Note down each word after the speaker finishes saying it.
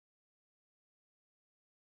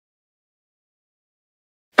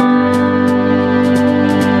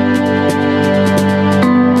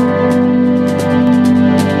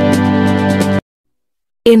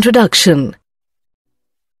Introduction.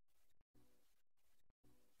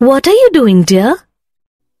 What are you doing, dear?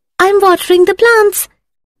 I'm watering the plants.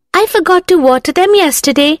 I forgot to water them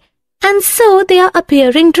yesterday, and so they are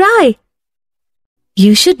appearing dry.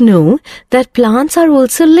 You should know that plants are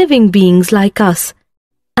also living beings like us,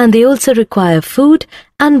 and they also require food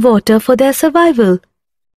and water for their survival.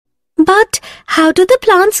 But how do the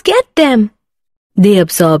plants get them? They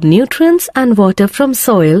absorb nutrients and water from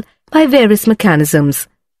soil by various mechanisms.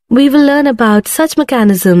 We will learn about such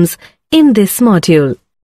mechanisms in this module.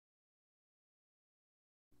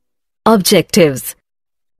 Objectives.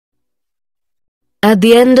 At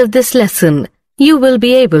the end of this lesson, you will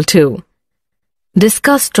be able to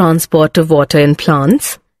discuss transport of water in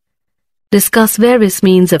plants, discuss various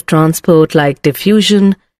means of transport like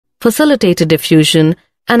diffusion, facilitated diffusion,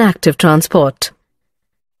 and active transport,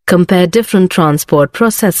 compare different transport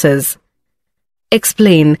processes,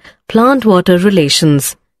 explain plant-water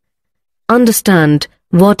relations, understand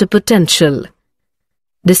water potential,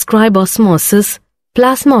 describe osmosis,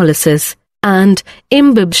 plasmolysis, and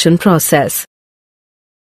imbibition process.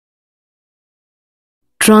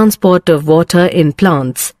 Transport of water in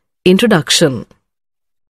plants. Introduction.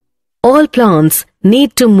 All plants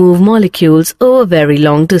need to move molecules over very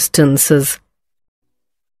long distances.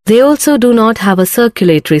 They also do not have a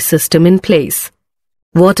circulatory system in place.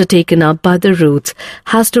 Water taken up by the roots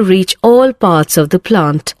has to reach all parts of the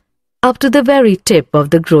plant, up to the very tip of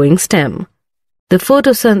the growing stem. The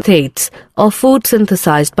photosynthetes, or food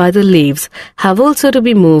synthesized by the leaves, have also to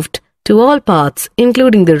be moved to all parts,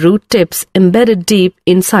 including the root tips embedded deep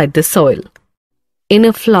inside the soil. In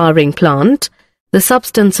a flowering plant, the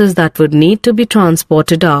substances that would need to be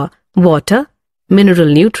transported are water, mineral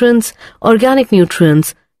nutrients, organic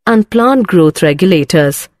nutrients, and plant growth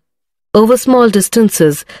regulators. Over small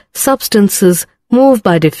distances, substances move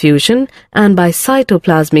by diffusion and by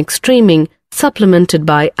cytoplasmic streaming, supplemented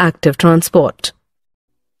by active transport.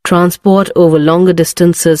 Transport over longer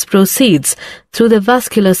distances proceeds through the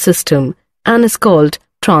vascular system and is called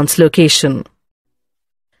translocation.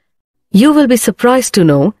 You will be surprised to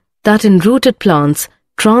know that in rooted plants,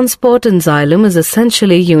 transport in xylem is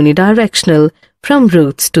essentially unidirectional from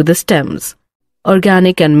roots to the stems.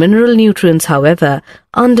 Organic and mineral nutrients, however,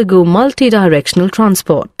 undergo multidirectional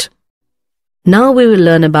transport. Now we will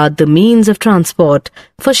learn about the means of transport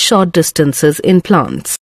for short distances in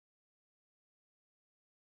plants.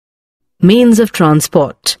 Means of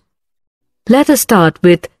transport. Let us start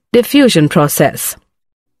with diffusion process.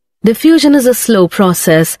 Diffusion is a slow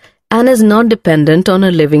process and is not dependent on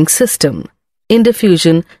a living system. In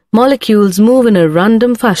diffusion, molecules move in a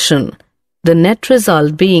random fashion, the net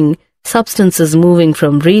result being substances moving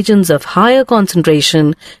from regions of higher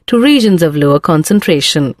concentration to regions of lower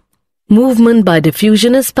concentration. Movement by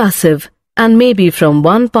diffusion is passive and may be from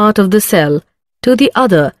one part of the cell to the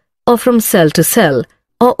other or from cell to cell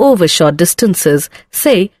or over short distances,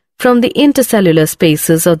 say from the intercellular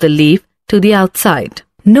spaces of the leaf to the outside.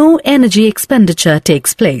 No energy expenditure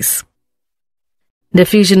takes place.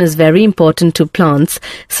 Diffusion is very important to plants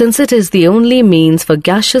since it is the only means for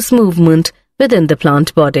gaseous movement within the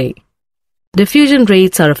plant body. Diffusion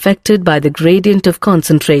rates are affected by the gradient of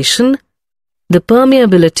concentration, the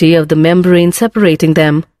permeability of the membrane separating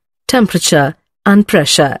them, temperature, and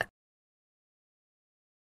pressure.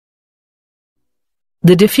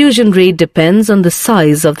 The diffusion rate depends on the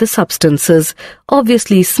size of the substances.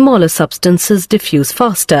 Obviously, smaller substances diffuse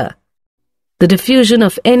faster. The diffusion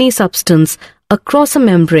of any substance across a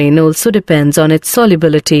membrane also depends on its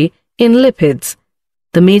solubility in lipids,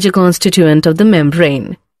 the major constituent of the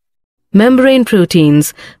membrane. Membrane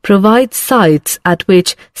proteins provide sites at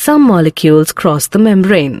which some molecules cross the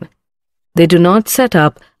membrane. They do not set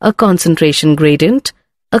up a concentration gradient.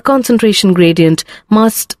 A concentration gradient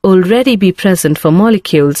must already be present for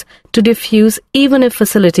molecules to diffuse even if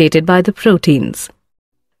facilitated by the proteins.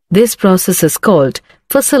 This process is called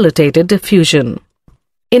facilitated diffusion.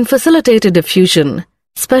 In facilitated diffusion,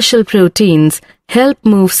 special proteins help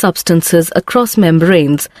move substances across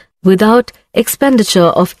membranes without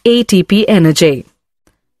expenditure of ATP energy.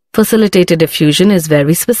 Facilitated diffusion is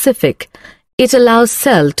very specific. It allows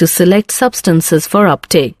cell to select substances for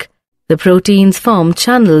uptake. The proteins form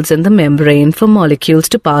channels in the membrane for molecules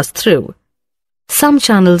to pass through. Some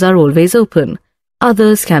channels are always open,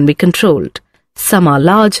 others can be controlled. Some are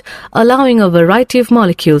large, allowing a variety of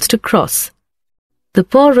molecules to cross. The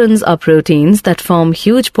porins are proteins that form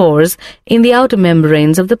huge pores in the outer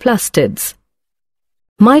membranes of the plastids.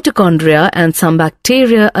 Mitochondria and some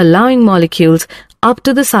bacteria allowing molecules up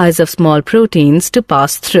to the size of small proteins to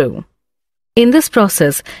pass through. In this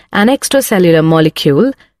process, an extracellular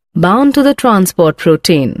molecule, bound to the transport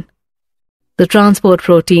protein. The transport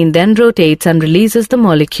protein then rotates and releases the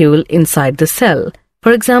molecule inside the cell.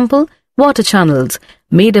 For example, water channels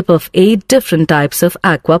made up of 8 different types of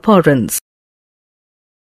aquaporins.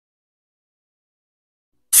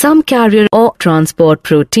 Some carrier or transport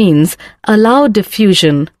proteins allow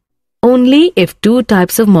diffusion only if 2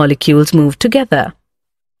 types of molecules move together.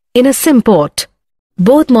 In a symport,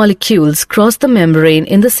 both molecules cross the membrane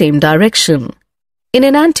in the same direction. In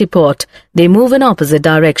an antiport, they move in opposite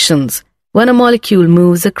directions. When a molecule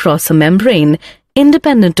moves across a membrane,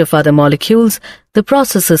 independent of other molecules, the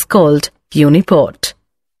process is called uniport.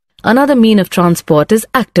 Another mean of transport is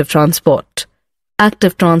active transport.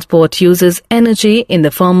 Active transport uses energy in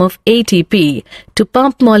the form of ATP to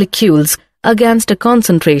pump molecules against a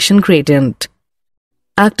concentration gradient.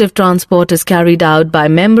 Active transport is carried out by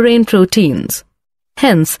membrane proteins.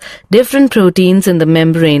 Hence, different proteins in the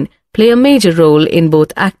membrane play a major role in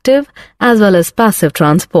both active as well as passive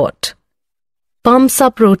transport. Pumps are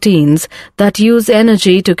proteins that use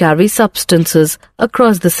energy to carry substances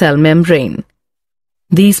across the cell membrane.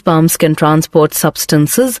 These pumps can transport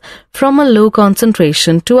substances from a low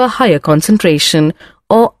concentration to a higher concentration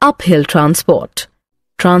or uphill transport.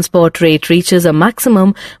 Transport rate reaches a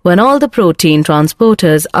maximum when all the protein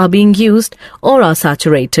transporters are being used or are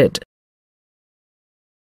saturated.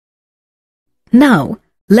 Now,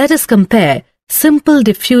 let us compare simple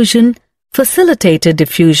diffusion, facilitated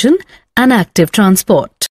diffusion, and active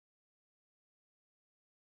transport.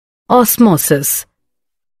 Osmosis.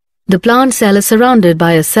 The plant cell is surrounded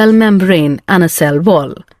by a cell membrane and a cell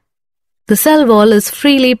wall. The cell wall is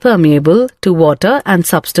freely permeable to water and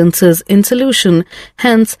substances in solution,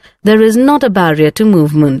 hence there is not a barrier to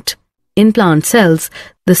movement. In plant cells,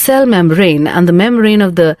 the cell membrane and the membrane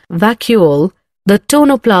of the vacuole, the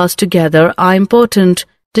tonoplast together are important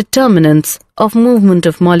determinants of movement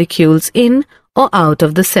of molecules in or out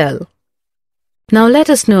of the cell. Now let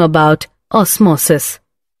us know about osmosis.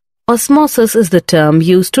 Osmosis is the term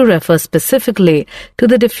used to refer specifically to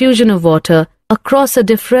the diffusion of water across a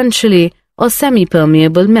differentially or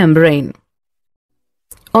semi-permeable membrane.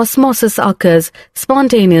 Osmosis occurs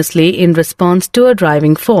spontaneously in response to a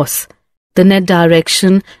driving force. The net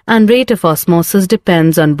direction and rate of osmosis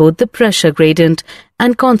depends on both the pressure gradient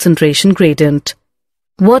and concentration gradient.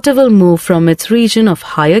 Water will move from its region of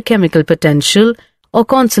higher chemical potential or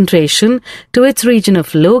concentration to its region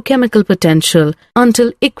of low chemical potential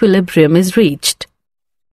until equilibrium is reached.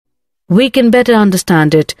 We can better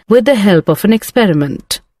understand it with the help of an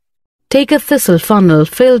experiment. Take a thistle funnel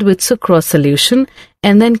filled with sucrose solution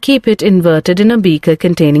and then keep it inverted in a beaker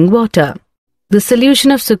containing water. The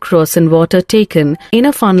solution of sucrose in water taken in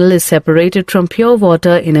a funnel is separated from pure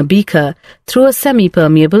water in a beaker through a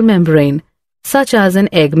semi-permeable membrane, such as an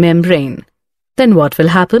egg membrane. Then what will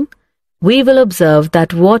happen? We will observe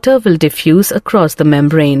that water will diffuse across the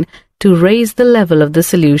membrane to raise the level of the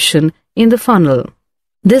solution in the funnel.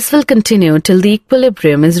 This will continue till the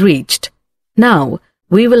equilibrium is reached. Now,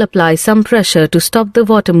 we will apply some pressure to stop the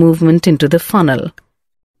water movement into the funnel.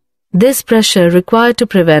 This pressure required to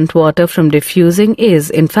prevent water from diffusing is,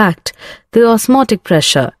 in fact, the osmotic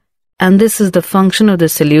pressure, and this is the function of the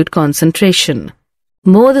solute concentration.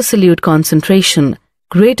 More the solute concentration,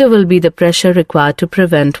 greater will be the pressure required to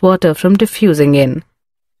prevent water from diffusing in.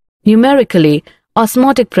 Numerically,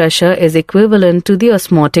 osmotic pressure is equivalent to the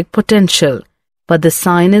osmotic potential, but the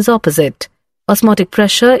sign is opposite. Osmotic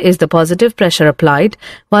pressure is the positive pressure applied,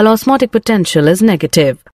 while osmotic potential is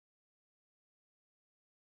negative.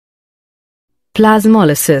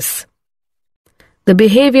 Plasmolysis. The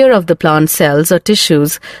behavior of the plant cells or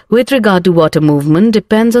tissues with regard to water movement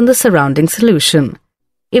depends on the surrounding solution.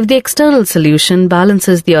 If the external solution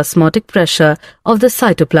balances the osmotic pressure of the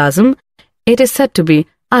cytoplasm, it is said to be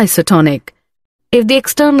isotonic. If the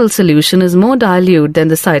external solution is more dilute than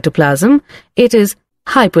the cytoplasm, it is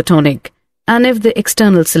hypotonic. And if the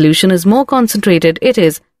external solution is more concentrated, it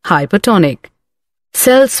is hypertonic.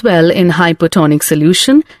 Cells swell in hypotonic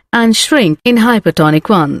solution and shrink in hypertonic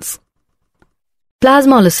ones.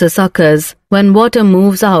 Plasmolysis occurs when water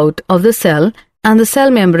moves out of the cell and the cell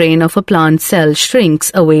membrane of a plant cell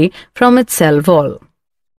shrinks away from its cell wall.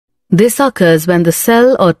 This occurs when the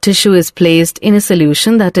cell or tissue is placed in a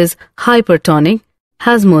solution that is hypertonic,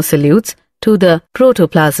 has more solutes, to the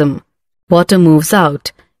protoplasm. Water moves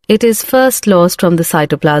out. It is first lost from the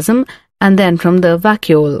cytoplasm and then from the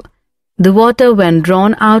vacuole. The water, when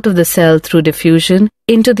drawn out of the cell through diffusion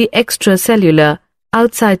into the extracellular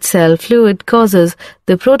outside cell fluid, causes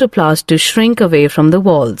the protoplast to shrink away from the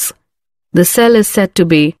walls. The cell is said to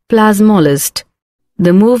be plasmolysed.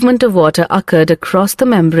 the movement of water occurred across the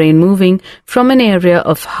membrane, moving from an area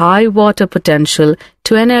of high water potential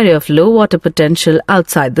to an area of low water potential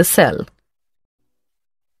outside the cell.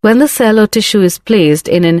 When the cell or tissue is placed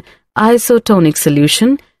in an isotonic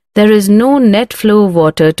solution, there is no net flow of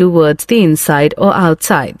water towards the inside or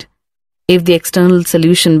outside. If the external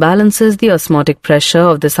solution balances the osmotic pressure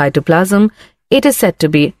of the cytoplasm, it is said to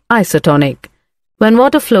be isotonic. When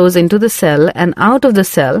water flows into the cell and out of the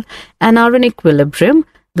cell and are in equilibrium,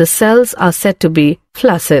 the cells are said to be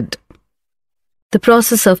flaccid. The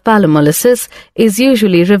process of plasmolysis is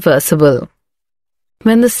usually reversible.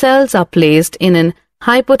 When the cells are placed in an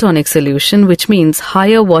hypotonic solution, which means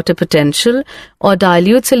higher water potential, or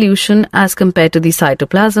dilute solution as compared to the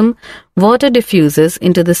cytoplasm, water diffuses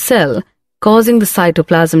into the cell, causing the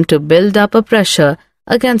cytoplasm to build up a pressure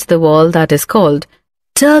against the wall that is called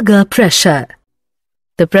turgor pressure.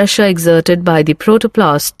 The pressure exerted by the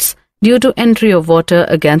protoplasts due to entry of water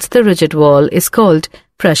against the rigid wall is called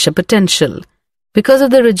pressure potential. Because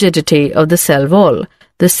of the rigidity of the cell wall,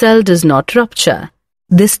 the cell does not rupture.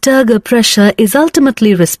 This turgor pressure is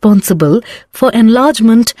ultimately responsible for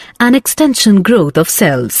enlargement and extension growth of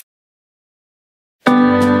cells.